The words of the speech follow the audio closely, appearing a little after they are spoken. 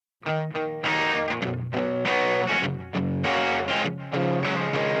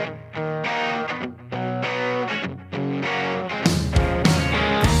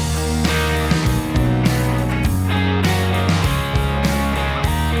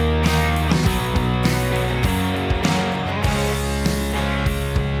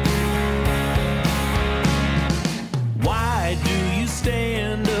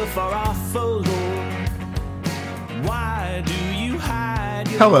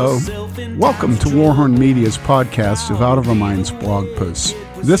Hello, welcome to Warhorn Media's podcast of Out of Our Minds blog posts.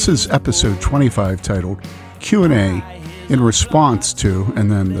 This is episode 25 titled Q&A in response to,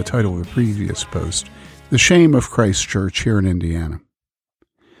 and then the title of the previous post, The Shame of Christ Church here in Indiana.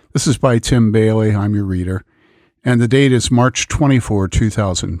 This is by Tim Bailey, I'm your reader, and the date is March 24,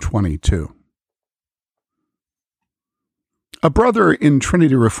 2022. A brother in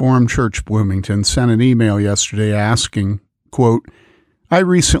Trinity Reformed Church Bloomington sent an email yesterday asking, quote, I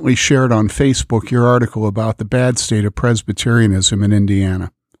recently shared on Facebook your article about the bad state of Presbyterianism in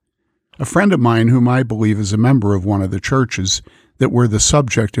Indiana. A friend of mine, whom I believe is a member of one of the churches that were the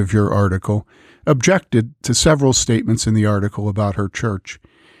subject of your article, objected to several statements in the article about her church.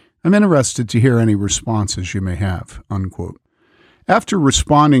 I'm interested to hear any responses you may have, unquote. After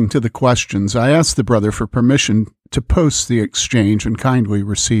responding to the questions, I asked the brother for permission to post the exchange and kindly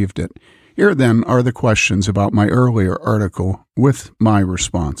received it. Here, then, are the questions about my earlier article with my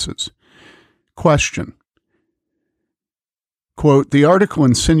responses. Question. Quote, the article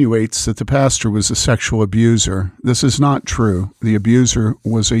insinuates that the pastor was a sexual abuser. This is not true. The abuser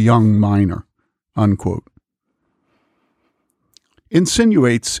was a young minor. Unquote.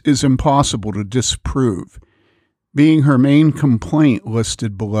 Insinuates is impossible to disprove. Being her main complaint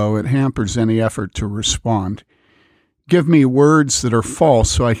listed below, it hampers any effort to respond. Give me words that are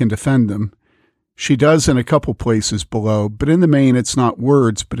false so I can defend them. She does in a couple places below, but in the main it's not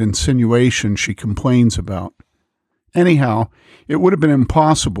words but insinuation she complains about. Anyhow, it would have been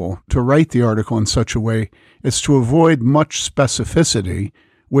impossible to write the article in such a way as to avoid much specificity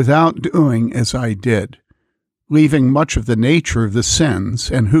without doing as I did, leaving much of the nature of the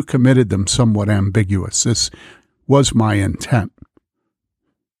sins and who committed them somewhat ambiguous. This was my intent.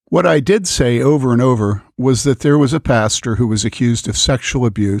 What I did say over and over was that there was a pastor who was accused of sexual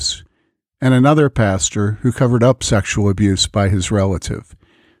abuse and another pastor who covered up sexual abuse by his relative.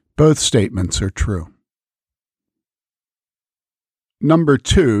 Both statements are true. Number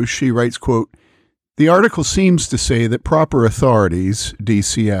 2, she writes, quote, the article seems to say that proper authorities,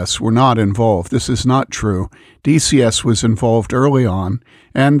 DCS, were not involved. This is not true. DCS was involved early on,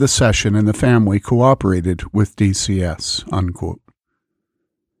 and the session and the family cooperated with DCS, unquote.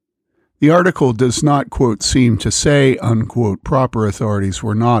 The article does not, quote, seem to say, unquote, proper authorities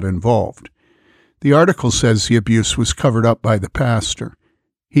were not involved. The article says the abuse was covered up by the pastor.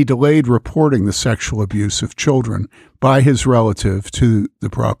 He delayed reporting the sexual abuse of children by his relative to the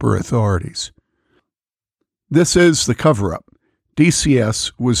proper authorities. This is the cover-up.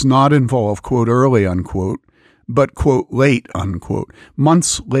 DCS was not involved, quote, early, unquote, but, quote, late, unquote,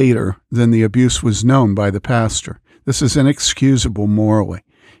 months later than the abuse was known by the pastor. This is inexcusable morally.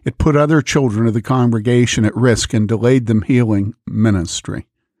 It put other children of the congregation at risk and delayed them healing ministry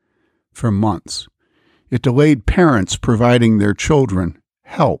for months. It delayed parents providing their children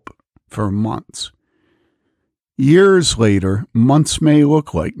help for months. Years later, months may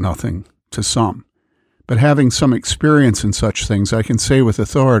look like nothing to some, but having some experience in such things, I can say with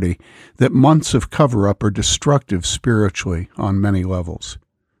authority that months of cover-up are destructive spiritually on many levels.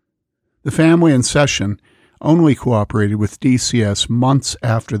 The family in session only cooperated with DCS months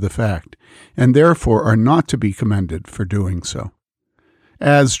after the fact, and therefore are not to be commended for doing so.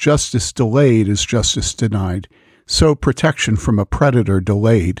 As justice delayed is justice denied, so protection from a predator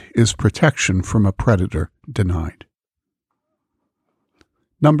delayed is protection from a predator denied.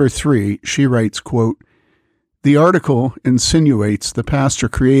 Number 3, she writes, quote, the article insinuates the pastor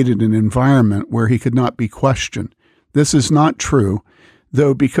created an environment where he could not be questioned. This is not true,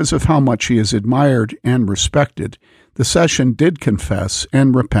 though because of how much he is admired and respected, the session did confess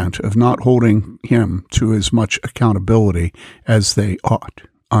and repent of not holding him to as much accountability as they ought,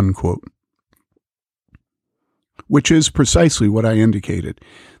 unquote. Which is precisely what I indicated.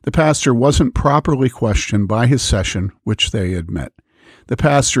 The pastor wasn't properly questioned by his session, which they admit. The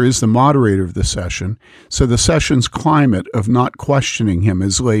pastor is the moderator of the session, so the session's climate of not questioning him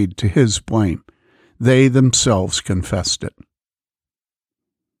is laid to his blame. They themselves confessed it.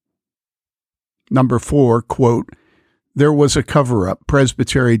 Number 4, quote, there was a cover-up.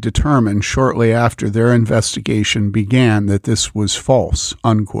 Presbytery determined shortly after their investigation began that this was false,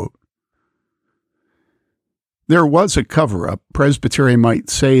 unquote. there was a cover-up. Presbytery might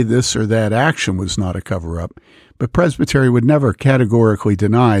say this or that action was not a cover-up, but Presbytery would never categorically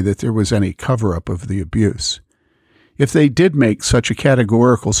deny that there was any cover-up of the abuse. If they did make such a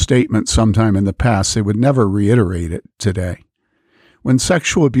categorical statement sometime in the past, they would never reiterate it today. When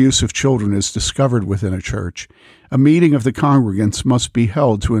sexual abuse of children is discovered within a church, a meeting of the congregants must be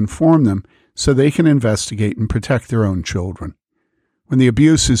held to inform them so they can investigate and protect their own children. When the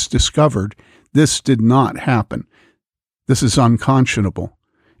abuse is discovered, this did not happen. This is unconscionable,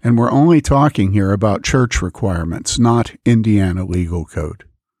 and we're only talking here about church requirements, not Indiana legal code.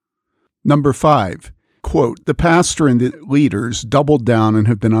 Number 5, quote, the pastor and the leaders doubled down and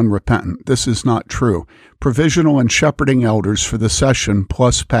have been unrepentant. This is not true. Provisional and shepherding elders for the session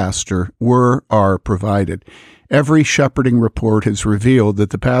plus pastor are provided. Every shepherding report has revealed that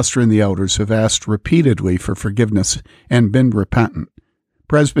the pastor and the elders have asked repeatedly for forgiveness and been repentant.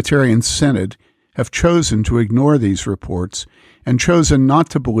 Presbyterian Synod have chosen to ignore these reports and chosen not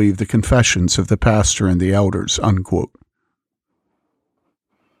to believe the confessions of the pastor and the elders, unquote.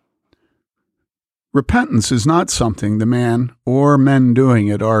 Repentance is not something the man or men doing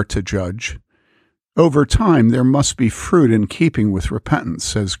it are to judge. Over time, there must be fruit in keeping with repentance,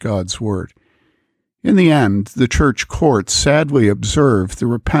 says God's Word. In the end, the church courts sadly observed the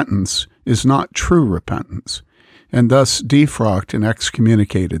repentance is not true repentance, and thus defrocked and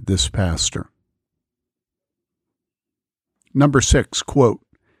excommunicated this pastor. Number 6, quote,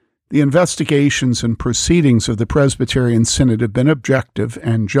 the investigations and proceedings of the Presbyterian Synod have been objective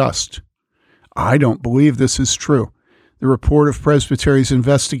and just. I don't believe this is true. The report of Presbytery's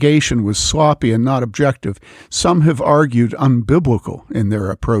investigation was sloppy and not objective. Some have argued unbiblical in their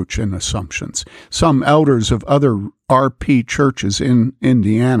approach and assumptions. Some elders of other RP churches in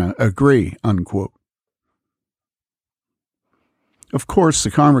Indiana agree, unquote. Of course,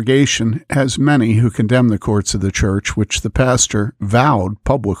 the congregation has many who condemn the courts of the church, which the pastor vowed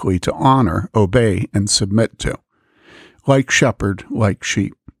publicly to honor, obey, and submit to. Like shepherd, like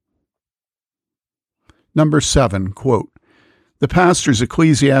sheep. Number 7, quote, the pastor's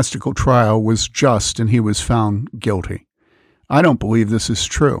ecclesiastical trial was just and he was found guilty. I don't believe this is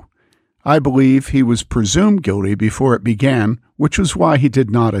true. I believe he was presumed guilty before it began, which was why he did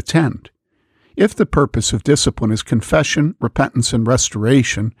not attend. If the purpose of discipline is confession, repentance, and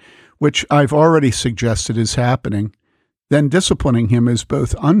restoration, which I've already suggested is happening, then disciplining him is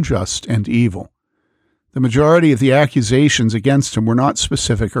both unjust and evil. The majority of the accusations against him were not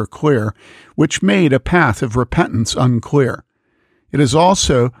specific or clear, which made a path of repentance unclear. It has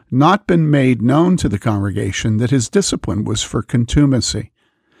also not been made known to the congregation that his discipline was for contumacy.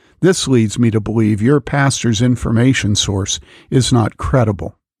 This leads me to believe your pastor's information source is not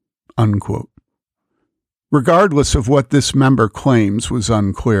credible, unquote. Regardless of what this member claims was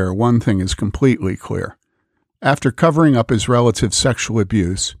unclear, one thing is completely clear. After covering up his relative's sexual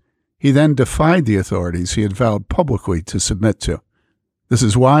abuse, he then defied the authorities he had vowed publicly to submit to. This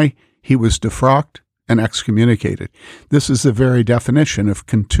is why he was defrocked and excommunicated. This is the very definition of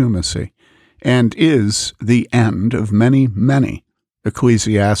contumacy, and is the end of many, many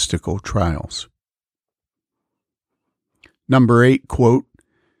ecclesiastical trials. Number 8, quote,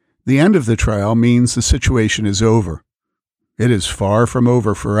 the end of the trial means the situation is over. It is far from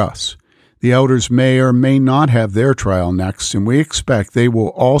over for us. The elders may or may not have their trial next, and we expect they will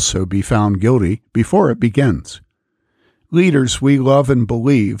also be found guilty before it begins. Leaders we love and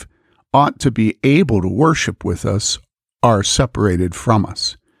believe ought to be able to worship with us are separated from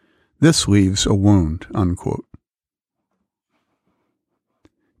us. This leaves a wound, unquote.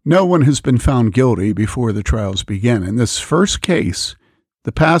 No one has been found guilty before the trials begin. In this first case,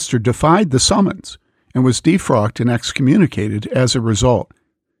 the pastor defied the summons and was defrocked and excommunicated as a result.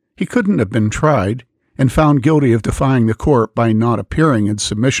 He couldn't have been tried and found guilty of defying the court by not appearing in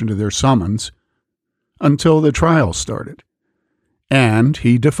submission to their summons until the trial started. And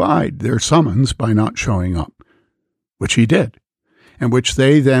he defied their summons by not showing up, which he did, and which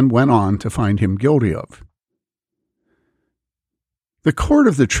they then went on to find him guilty of. The court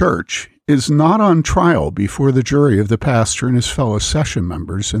of the church is not on trial before the jury of the pastor and his fellow session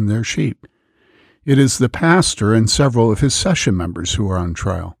members and their sheep. It is the pastor and several of his session members who are on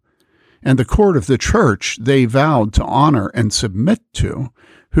trial. And the court of the church they vowed to honor and submit to,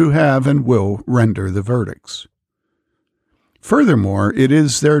 who have and will render the verdicts. Furthermore, it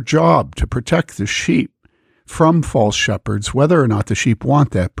is their job to protect the sheep from false shepherds, whether or not the sheep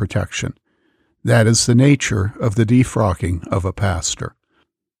want that protection. That is the nature of the defrocking of a pastor.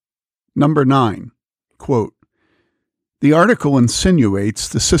 Number 9, quote, the article insinuates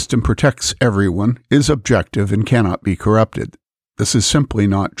the system protects everyone, is objective, and cannot be corrupted. This is simply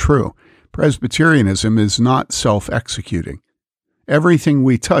not true. Presbyterianism is not self-executing. Everything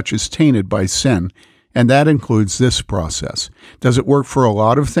we touch is tainted by sin, and that includes this process. Does it work for a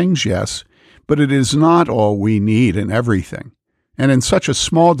lot of things? Yes, but it is not all we need in everything. And in such a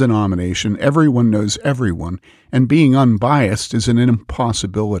small denomination, everyone knows everyone, and being unbiased is an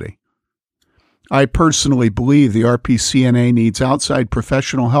impossibility. I personally believe the RPCNA needs outside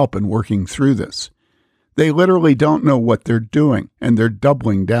professional help in working through this. They literally don't know what they're doing, and they're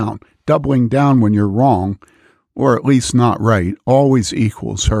doubling down. Doubling down when you're wrong, or at least not right, always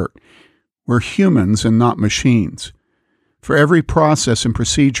equals hurt. We're humans and not machines. For every process and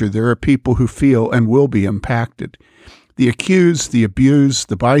procedure, there are people who feel and will be impacted. The accused, the abused,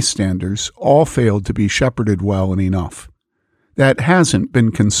 the bystanders all failed to be shepherded well and enough. That hasn't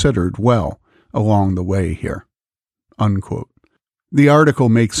been considered well along the way here." Unquote. The article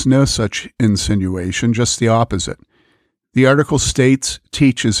makes no such insinuation, just the opposite. The article states,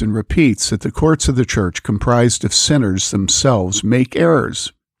 teaches, and repeats that the courts of the church, comprised of sinners themselves, make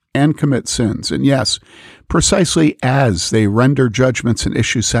errors and commit sins, and yes, precisely as they render judgments and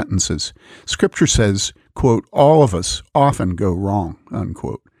issue sentences. Scripture says, quote, "all of us often go wrong,"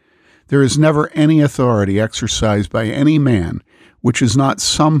 unquote. There is never any authority exercised by any man which is not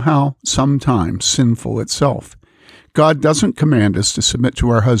somehow, sometimes sinful itself. God doesn't command us to submit to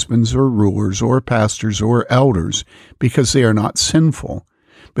our husbands or rulers or pastors or elders because they are not sinful,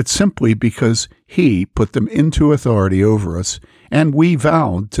 but simply because He put them into authority over us, and we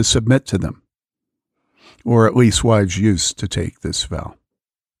vowed to submit to them. Or at least wives used to take this vow.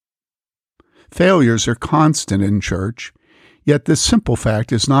 Failures are constant in church, yet this simple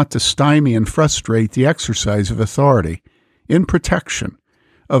fact is not to stymie and frustrate the exercise of authority in protection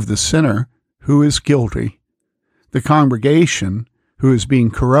of the sinner who is guilty, the congregation who is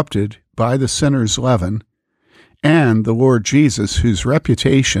being corrupted by the sinner's leaven, and the Lord Jesus whose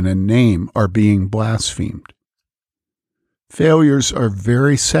reputation and name are being blasphemed. Failures are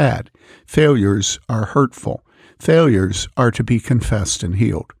very sad. Failures are hurtful. Failures are to be confessed and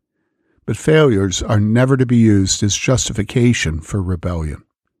healed. But failures are never to be used as justification for rebellion.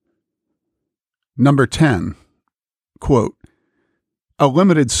 Number 10, quote, "A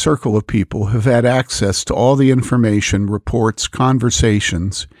limited circle of people have had access to all the information, reports,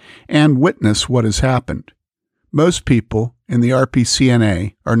 conversations, and witness what has happened. Most people in the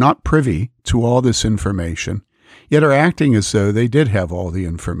RPCNA are not privy to all this information, yet are acting as though they did have all the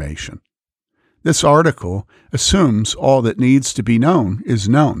information. This article assumes all that needs to be known is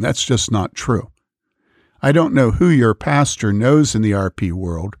known. That's just not true. I don't know who your pastor knows in the RP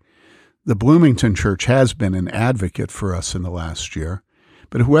world. The Bloomington Church has been an advocate for us in the last year,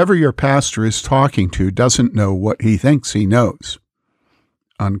 but whoever your pastor is talking to doesn't know what he thinks he knows."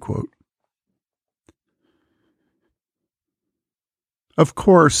 Unquote. Of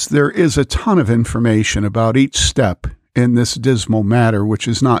course, there is a ton of information about each step in this dismal matter which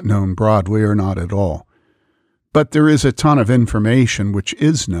is not known broadly or not at all. But there is a ton of information which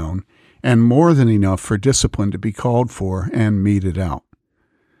is known, and more than enough for discipline to be called for and meted out.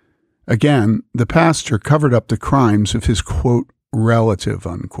 Again, the pastor covered up the crimes of his, quote, relative,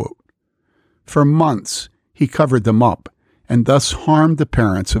 unquote. For months, he covered them up and thus harmed the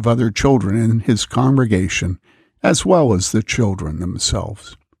parents of other children in his congregation as well as the children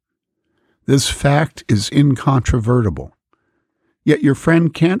themselves. This fact is incontrovertible. Yet your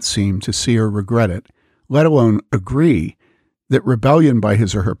friend can't seem to see or regret it, let alone agree that rebellion by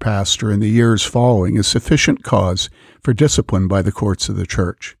his or her pastor in the years following is sufficient cause for discipline by the courts of the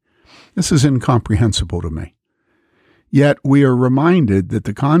church. This is incomprehensible to me. Yet we are reminded that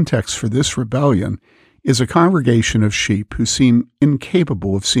the context for this rebellion is a congregation of sheep who seem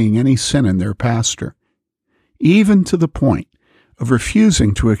incapable of seeing any sin in their pastor, even to the point of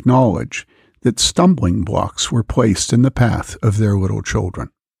refusing to acknowledge that stumbling blocks were placed in the path of their little children.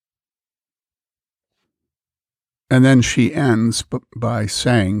 And then she ends by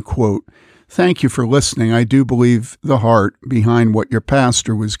saying, quote, "Thank you for listening. I do believe the heart behind what your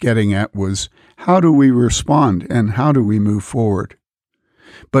pastor was getting at was, how do we respond and how do we move forward?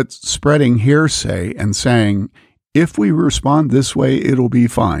 But spreading hearsay and saying, if we respond this way, it'll be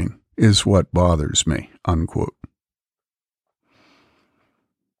fine, is what bothers me," unquote.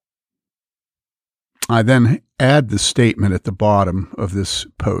 I then add the statement at the bottom of this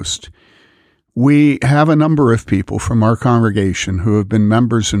post. We have a number of people from our congregation who have been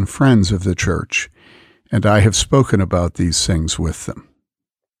members and friends of the church, and I have spoken about these things with them.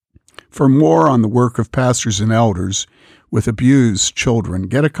 For more on the work of pastors and elders with abused children,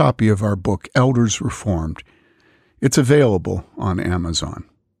 get a copy of our book, Elders Reformed. It's available on Amazon.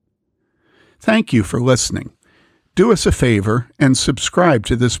 Thank you for listening. Do us a favor and subscribe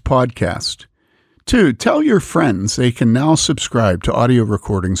to this podcast. 2. Tell your friends they can now subscribe to audio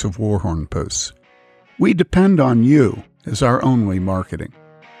recordings of Warhorn Posts. We depend on you as our only marketing.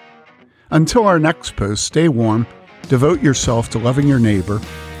 Until our next post, stay warm, devote yourself to loving your neighbor,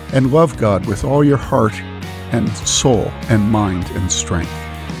 and love God with all your heart and soul and mind and strength.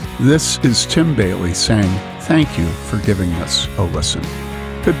 This is Tim Bayly saying thank you for giving us a listen.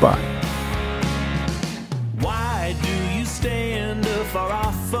 Goodbye. Why do you stand afar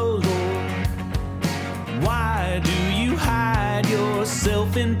off, O Lord? Why do you hide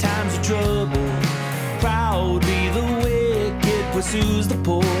yourself in times of trouble? Proudly the wicked pursues the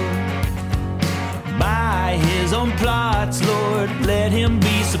poor. By his own plots, Lord, let him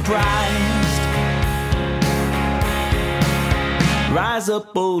be surprised. Rise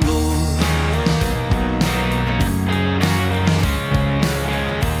up, O Lord.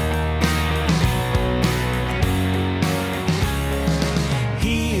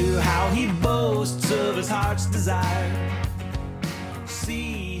 Hear how he boasts of his heart's desire.